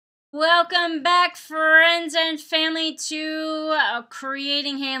Welcome back, friends and family, to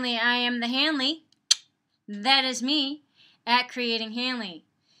Creating Hanley. I am the Hanley. That is me at Creating Hanley.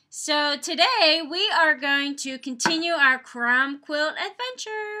 So today we are going to continue our crumb quilt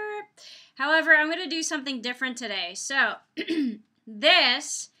adventure. However, I'm going to do something different today. So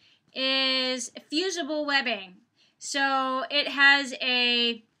this is fusible webbing. So it has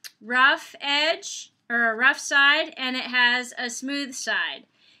a rough edge or a rough side, and it has a smooth side.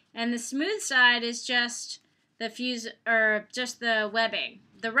 And the smooth side is just the webbing.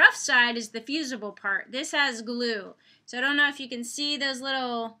 The rough side is the fusible part. This has glue. So I don't know if you can see those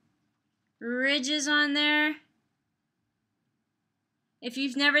little ridges on there. If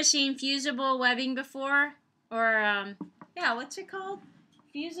you've never seen fusible webbing before, or yeah, what's it called?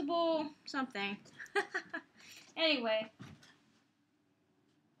 Fusible something. Anyway.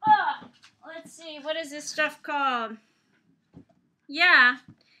 Oh, let's see, what is this stuff called? Yeah.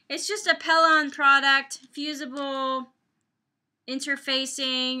 It's just a Pellon product, fusible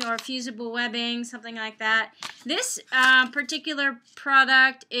interfacing or fusible webbing, something like that. This particular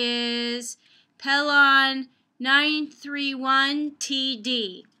product is Pellon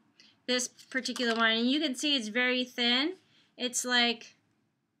 931TD. This particular one, and you can see it's very thin. It's like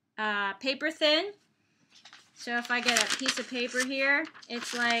paper thin. So if I get a piece of paper here,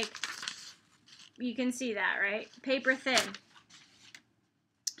 it's like, you can see that, right? Paper thin.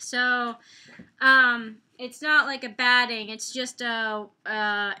 So, it's not like a batting, it's just an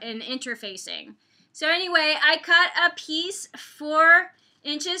interfacing. So anyway, I cut a piece 4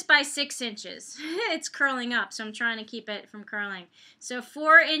 inches by 6 inches. It's curling up, so I'm trying to keep it from curling. So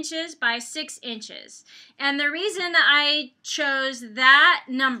 4 inches by 6 inches. And the reason I chose that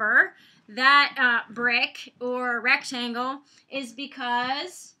number, that brick or rectangle, is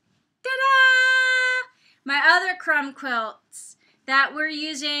because, ta-da! My other crumb quilts that we're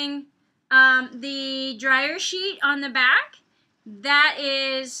using the dryer sheet on the back, that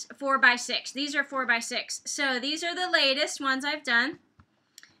is 4 by 6. These are 4 by 6. So these are the latest ones I've done.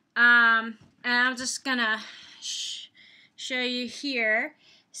 And I'm just gonna show you here.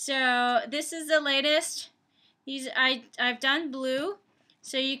 So this is the latest. These I've done blue,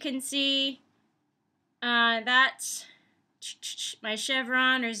 so you can see that's my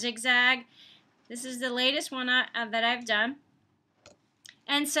chevron or zigzag. This is the latest one that I've done.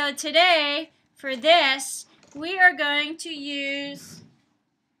 And so today, for this, we are going to use,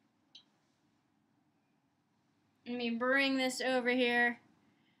 let me bring this over here.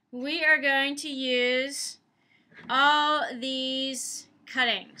 We are going to use all these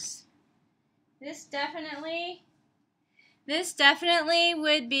cuttings. This definitely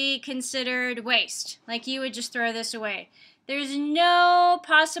would be considered waste. Like, you would just throw this away. There's no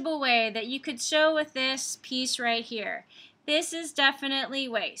possible way that you could sew with this piece right here. This is definitely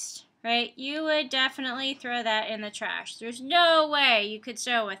waste, right? You would definitely throw that in the trash. There's no way you could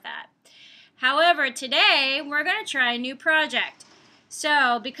sew with that. However, today we're going to try a new project.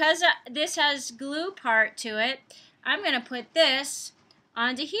 So because this has glue part to it, I'm going to put this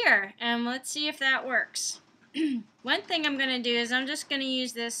onto here, and let's see if that works. One thing I'm going to do is I'm just going to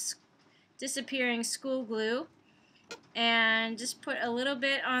use this disappearing school glue and just put a little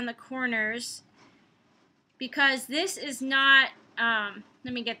bit on the corners, because this is not, let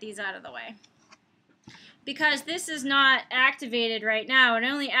me get these out of the way. Because this is not activated right now. It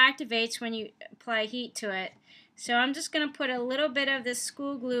only activates when you apply heat to it. So I'm just going to put a little bit of this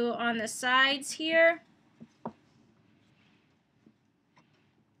school glue on the sides here.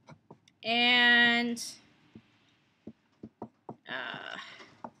 And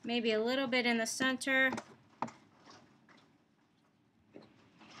maybe a little bit in the center.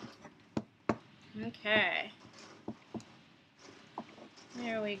 Okay.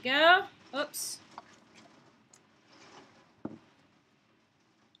 There we go. Oops.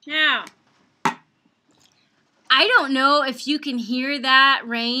 Now, I don't know if you can hear that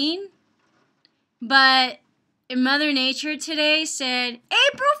rain, but Mother Nature today said,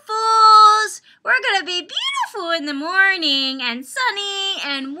 April Fools! We're going to be beautiful in the morning and sunny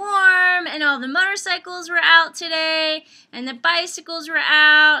and warm, and all the motorcycles were out today, and the bicycles were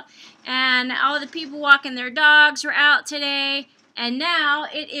out, and all the people walking their dogs were out today. And now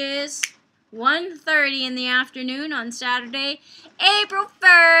it is 1:30 in the afternoon on Saturday, April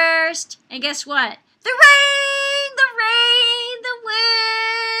 1st. And guess what? The rain, the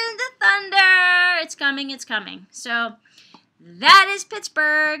wind, the thunder. It's coming, it's coming. So that is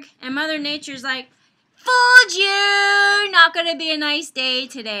Pittsburgh. And Mother Nature's like, fooled you. Not going to be a nice day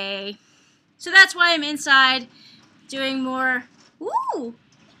today. So that's why I'm inside doing more. Ooh,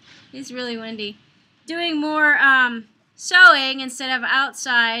 it's really windy. Doing more sewing instead of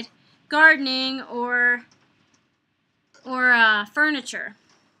outside gardening or furniture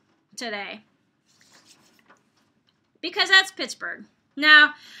today. Because that's Pittsburgh.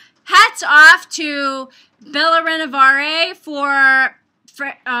 Now, hats off to Bella Renovare for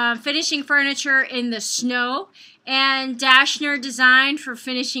finishing furniture in the snow, and Dashner Design for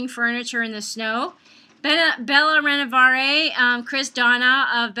finishing furniture in the snow. Bella Renovare, Chris Donna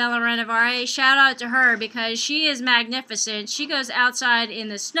of Bella Renovare, shout out to her because she is magnificent. She goes outside in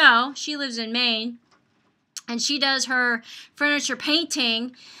the snow. She lives in Maine, and she does her furniture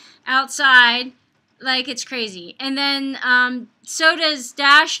painting outside like it's crazy. And then so does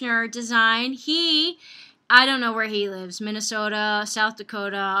Dashner Design. I don't know where he lives. Minnesota, South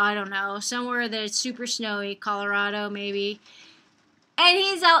Dakota, I don't know. Somewhere that's super snowy. Colorado, maybe. And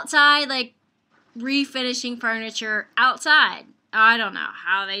he's outside, like, refinishing furniture outside. I don't know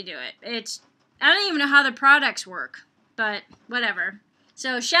how they do it. I don't even know how the products work. But, whatever.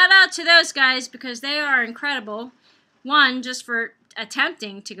 So, shout out to those guys because they are incredible. One, just for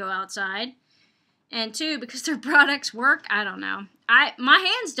attempting to go outside. And two, because their products work. I don't know. My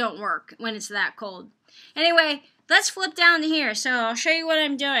hands don't work when it's that cold. Anyway, let's flip down to here. So I'll show you what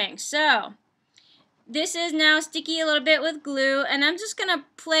I'm doing. So this is now sticky a little bit with glue, and I'm just going to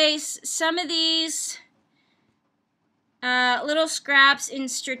place some of these little scraps in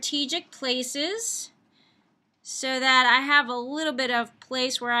strategic places so that I have a little bit of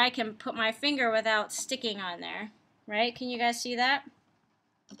place where I can put my finger without sticking on there. Right? Can you guys see that?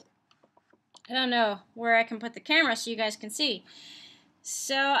 I don't know where I can put the camera so you guys can see.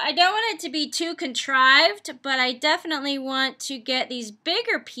 So I don't want it to be too contrived, but I definitely want to get these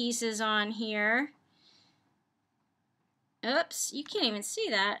bigger pieces on here. Oops, you can't even see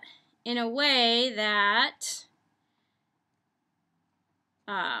that. In a way that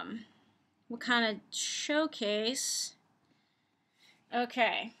will kind of showcase.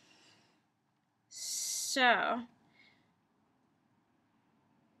 Okay. So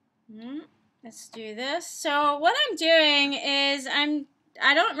let's do this. So what I'm doing is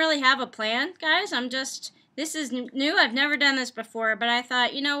I don't really have a plan, guys. This is new. I've never done this before, but I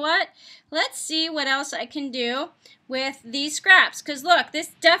thought, you know what? Let's see what else I can do with these scraps. Because look,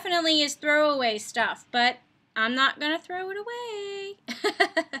 this definitely is throwaway stuff, but I'm not going to throw it away.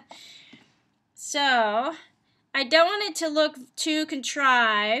 So I don't want it to look too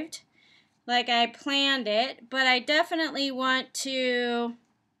contrived like I planned it, but I definitely want to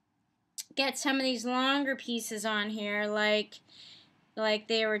get some of these longer pieces on here like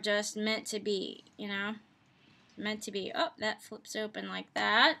they were just meant to be, you know, meant to be. Oh, that flips open like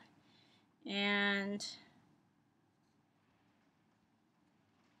that. And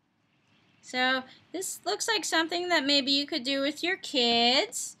so this looks like something that maybe you could do with your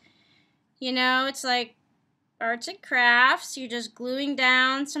kids. You know, it's like arts and crafts. You're just gluing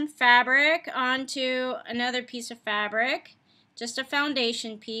down some fabric onto another piece of fabric, just a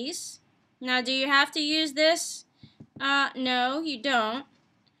foundation piece. Now, do you have to use this? No, you don't.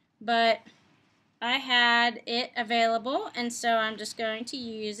 But I had it available, and so I'm just going to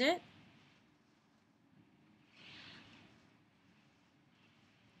use it.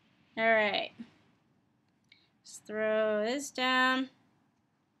 Alright. Just throw this down.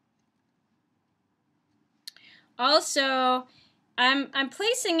 Also, I'm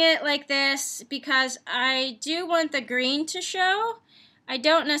placing it like this because I do want the green to show. I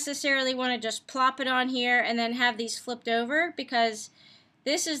don't necessarily want to just plop it on here and then have these flipped over, because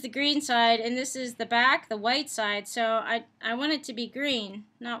this is the green side and this is the back, the white side. So I want it to be green,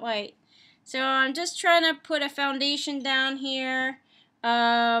 not white. So I'm just trying to put a foundation down here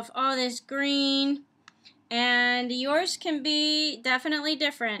of all this green, and yours can be definitely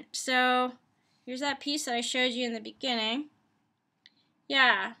different. So here's that piece that I showed you in the beginning.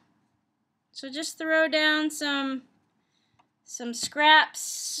 Yeah. So just throw down some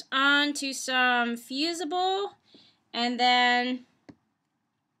scraps onto some Fusible, and then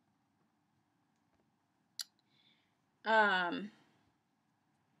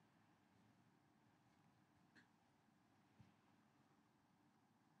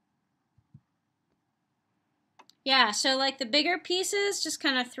yeah, so like the bigger pieces, just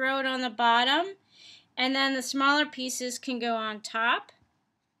kind of throw it on the bottom, and then the smaller pieces can go on top.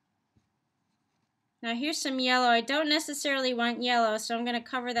 Now here's some yellow. I don't necessarily want yellow, so I'm going to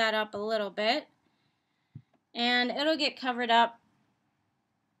cover that up a little bit. And it'll get covered up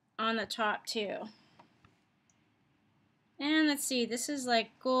on the top too. And let's see, this is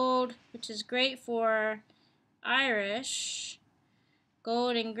like gold, which is great for Irish.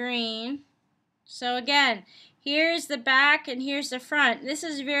 Gold and green. So again, here's the back and here's the front. This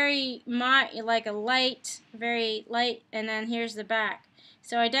is very like a light, very light, and then here's the back.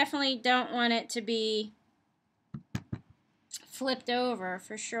 So I definitely don't want it to be flipped over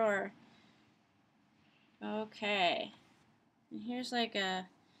for sure. Okay. And here's like a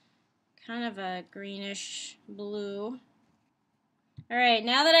kind of a greenish blue. Alright,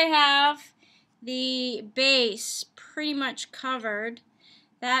 now that I have the base pretty much covered,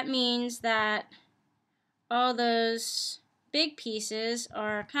 that means that all those big pieces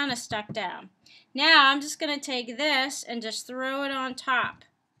are kind of stuck down. Now I'm just going to take this and just throw it on top.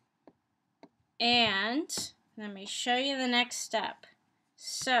 And let me show you the next step.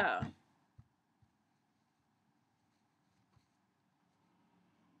 So,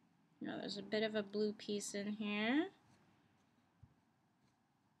 now there's a bit of a blue piece in here.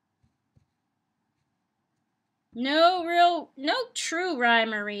 No true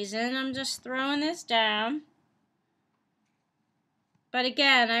rhyme or reason. I'm just throwing this down. But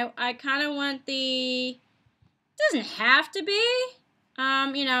again, I kind of want it doesn't have to be,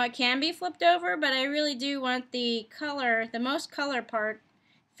 you know, it can be flipped over, but I really do want the most color part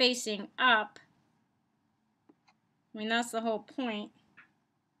facing up. I mean, that's the whole point.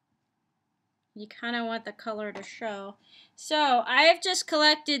 You kind of want the color to show. So, I've just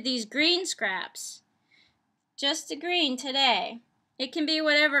collected these green scraps. Just the green today. It can be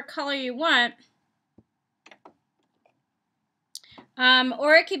whatever color you want.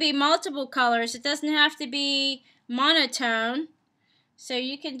 Or it could be multiple colors. It doesn't have to be monotone. So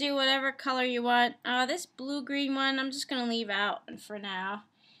you can do whatever color you want. This blue-green one, I'm just going to leave out for now.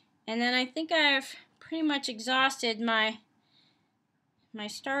 And then I think I've pretty much exhausted my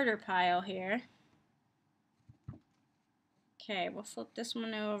starter pile here. Okay, we'll flip this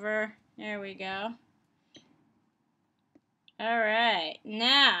one over. There we go. Alright,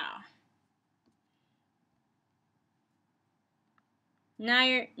 now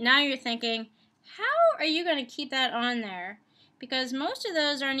you're thinking, how are you going to keep that on there? Because most of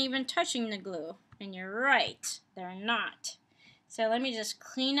those aren't even touching the glue. And you're right, they're not. So let me just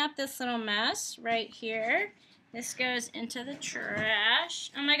clean up this little mess right here. This goes into the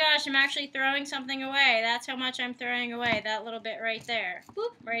trash. Oh my gosh, I'm actually throwing something away. That's how much I'm throwing away, that little bit right there.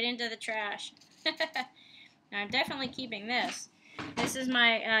 Boop, right into the trash. Now, I'm definitely keeping this. This is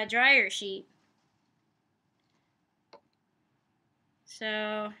my dryer sheet.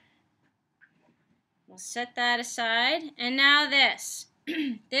 So we'll set that aside. And now this.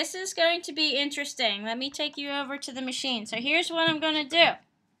 This is going to be interesting. Let me take you over to the machine. So here's what I'm going to do.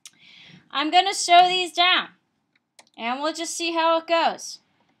 I'm going to sew these down. And we'll just see how it goes.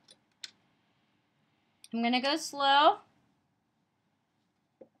 I'm going to go slow.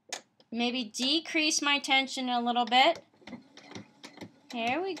 Maybe decrease my tension a little bit.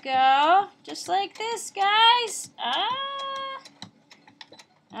 Here we go. Just like this, guys.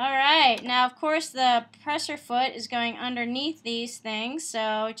 Alright, now of course the presser foot is going underneath these things,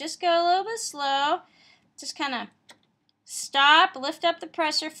 so just go a little bit slow. Just kind of stop, lift up the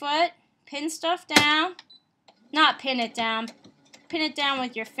presser foot, pin stuff down. Not pin it down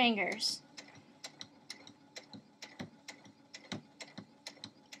with your fingers.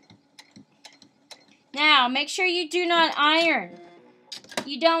 Now, make sure you do not iron.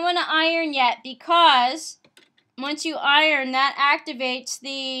 You don't want to iron yet because once you iron, that activates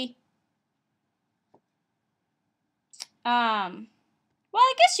the, well,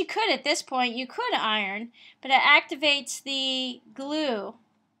 I guess you could at this point. You could iron, but it activates the glue.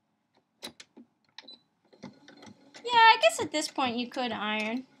 Yeah, I guess at this point you could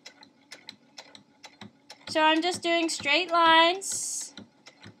iron. So I'm just doing straight lines.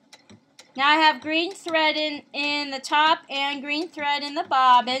 Now I have green thread in the top and green thread in the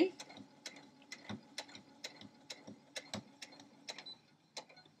bobbin.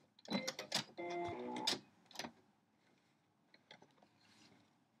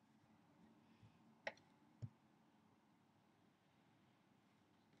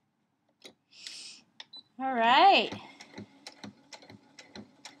 All right.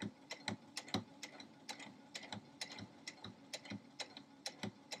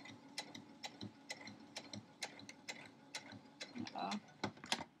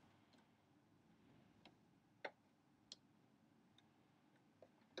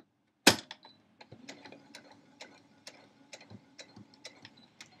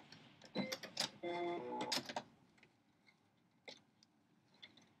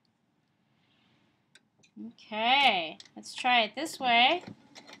 Okay, let's try it this way.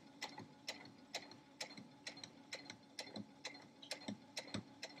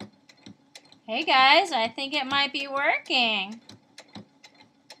 Hey guys, I think it might be working.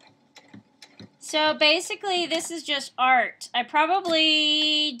 So basically this is just art. I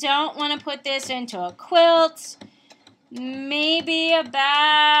probably don't want to put this into a quilt. maybe a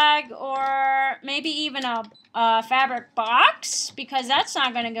bag or maybe even a fabric box, because that's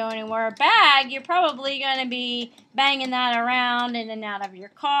not going to go anywhere. A bag, you're probably going to be banging that around in and out of your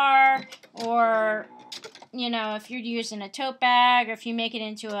car, or, you know, if you're using a tote bag, or if you make it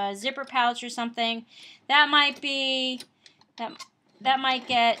into a zipper pouch or something, that might be, that might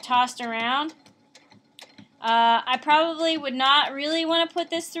get tossed around. I probably would not really want to put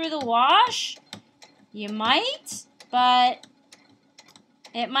this through the wash. You might, but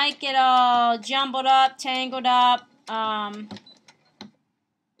it might get all jumbled up, tangled up.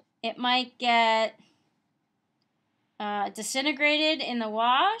 It might get disintegrated in the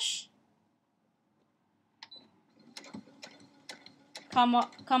wash. Come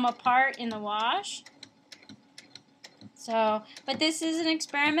apart in the wash. So, but this is an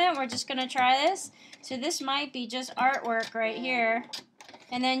experiment. We're just going to try this. So this might be just artwork right here.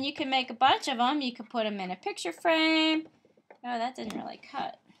 And then you can make a bunch of them. You could put them in a picture frame. Oh, that didn't really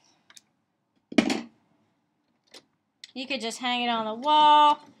cut. You could just hang it on the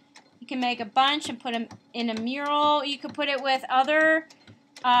wall. You can make a bunch and put them in a mural. You could put it with other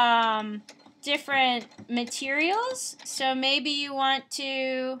different materials. So maybe you want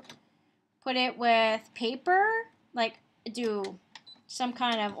to put it with paper, like do some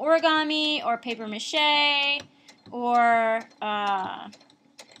kind of origami or paper mache, or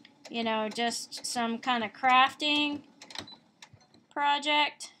you know, just some kind of crafting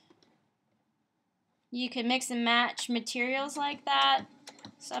project. You can mix and match materials like that,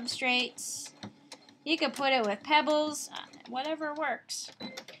 substrates. You could put it with pebbles, whatever works.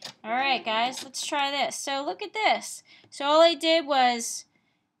 Alright guys, let's try this. So look at this. So all I did was,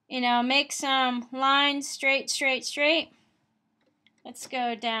 you know, make some lines straight, straight, straight. Let's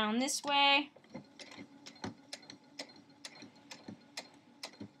go down this way.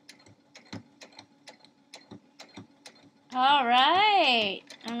 Alright,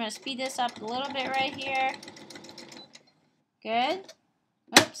 I'm going to speed this up a little bit right here. Good.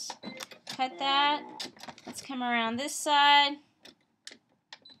 Oops. Cut that. Let's come around this side.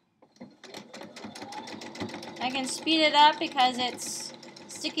 I can speed it up because it's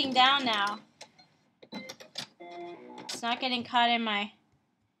sticking down now. It's not getting caught in my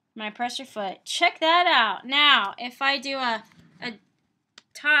presser foot. Check that out. Now, if I do a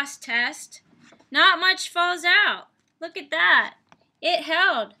toss test, not much falls out. Look at that. It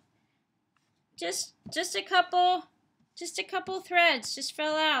held. Just a couple threads just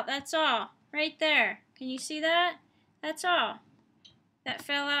fell out. That's all. Right there. Can you see that? That's all that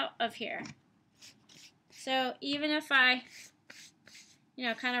fell out of here. So even if I, you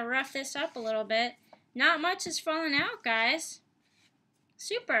know, kind of rough this up a little bit, not much is falling out, guys.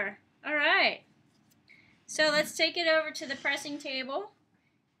 Super. All right. So let's take it over to the pressing table.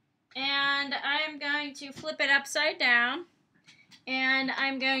 And I'm going to flip it upside down. And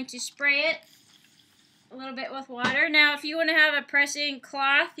I'm going to spray it a little bit with water. Now, if you want to have a pressing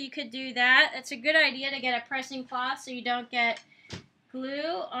cloth, you could do that. It's a good idea to get a pressing cloth so you don't get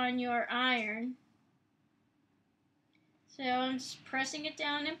glue on your iron. So I'm just pressing it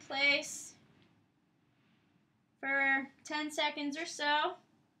down in place for 10 seconds or so.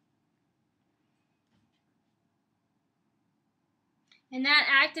 And that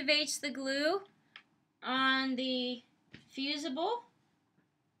activates the glue on the Fusible.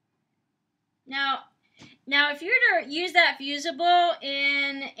 Now if you were to use that Fusible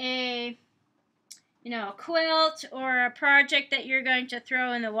in a, you know, a quilt or a project that you're going to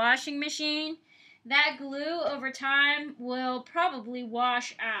throw in the washing machine, that glue over time will probably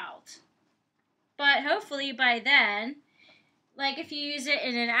wash out. But hopefully by then, like if you use it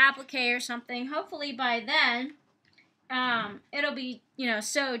in an applique or something, hopefully by then it'll be, you know,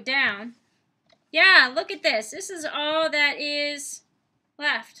 sewed down. Yeah, look at this. This is all that is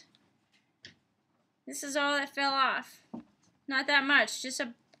left. This is all that fell off. Not that much, just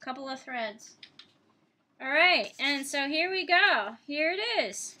a couple of threads. Alright, and so here we go. Here it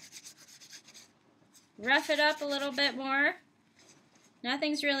is. Rough it up a little bit more.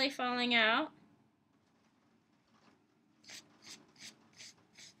 Nothing's really falling out.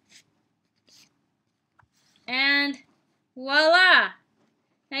 And voila!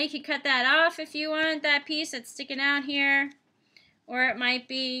 Now you can cut that off if you want, that piece that's sticking out here. Or it might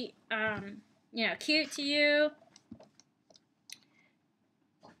be, you know, cute to you.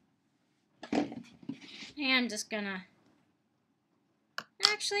 And I'm just gonna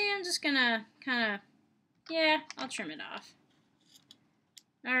kind of, yeah, I'll trim it off.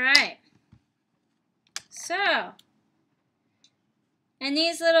 Alright. So, and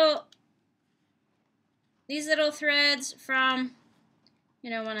these little threads from, you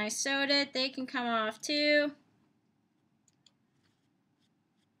know, when I sewed it, they can come off too.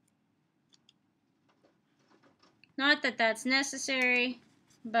 Not that that's necessary,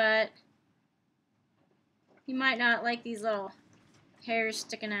 but you might not like these little hairs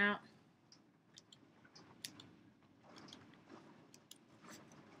sticking out.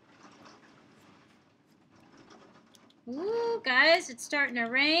 Ooh, guys, it's starting to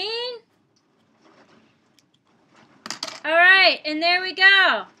rain. All right, and there we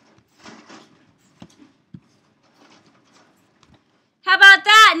go. How about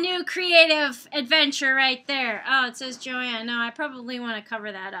that new creative adventure right there? Oh, it says Joanne. No, I probably want to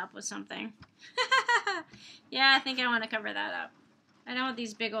cover that up with something. Yeah, I think I want to cover that up. I don't want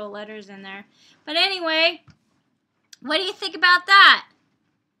these big old letters in there. But anyway, what do you think about that?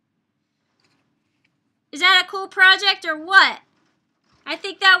 Is that a cool project or what? I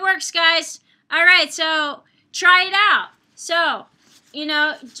think that works, guys. All right, so try it out. So, you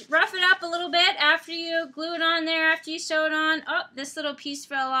know, rough it up a little bit after you glue it on there, after you sew it on. Oh, this little piece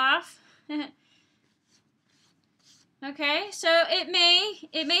fell off. Okay, so it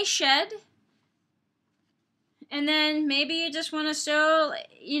may shed. And then maybe you just want to sew,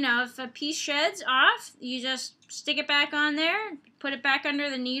 you know, if a piece sheds off, you just stick it back on there, put it back under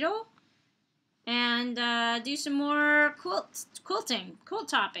the needle, and do some more quilt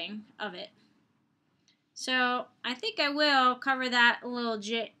topping of it. So I think I will cover that little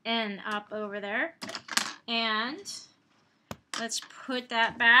end up over there. And let's put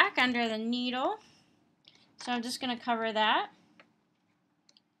that back under the needle. So I'm just going to cover that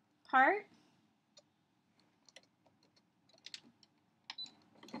part.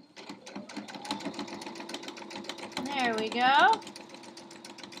 There we go.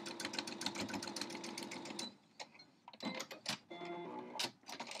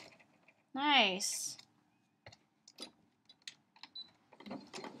 Nice.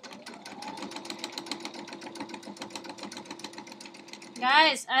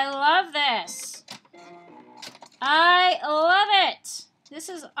 Guys, I love this. I love it. This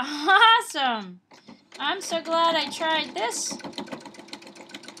is awesome. I'm so glad I tried this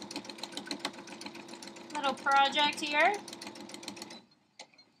little project here.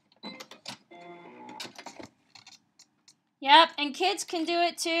 Yep, and kids can do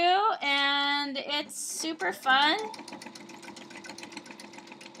it too, and it's super fun.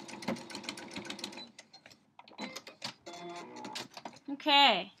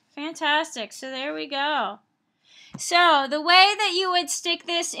 Okay, fantastic. So there we go. So the way that you would stick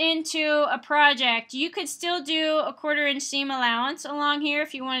this into a project, you could still do a 1/4 inch seam allowance along here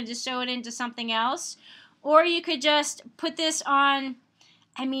if you wanted to sew it into something else. Or you could just put this on,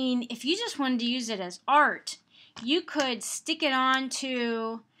 I mean, if you just wanted to use it as art, you could stick it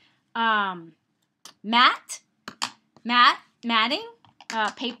onto matting,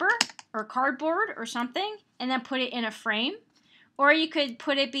 paper or cardboard or something, and then put it in a frame. Or you could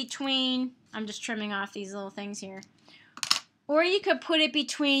put it between, I'm just trimming off these little things here. Or you could put it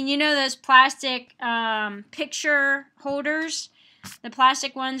between, you know, those plastic picture holders, the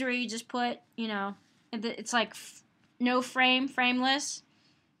plastic ones where you just put, you know, it's like no frame, frameless.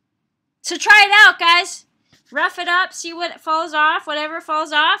 So try it out, guys. Rough it up, see what falls off, whatever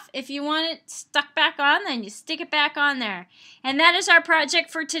falls off. If you want it stuck back on, then you stick it back on there. And that is our project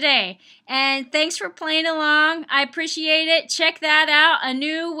for today. And thanks for playing along. I appreciate it. Check that out. A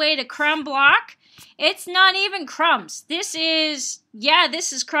new way to crumb block. It's not even crumbs. This is, yeah,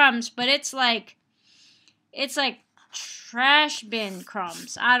 this is crumbs, but it's like trash bin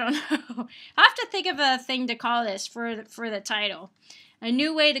crumbs. I don't know. I have to think of a thing to call this for the title. A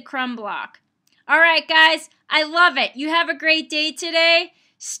new way to crumb block. All right, guys, I love it. You have a great day today.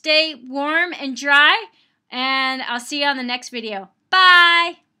 Stay warm and dry, and I'll see you on the next video.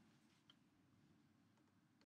 Bye.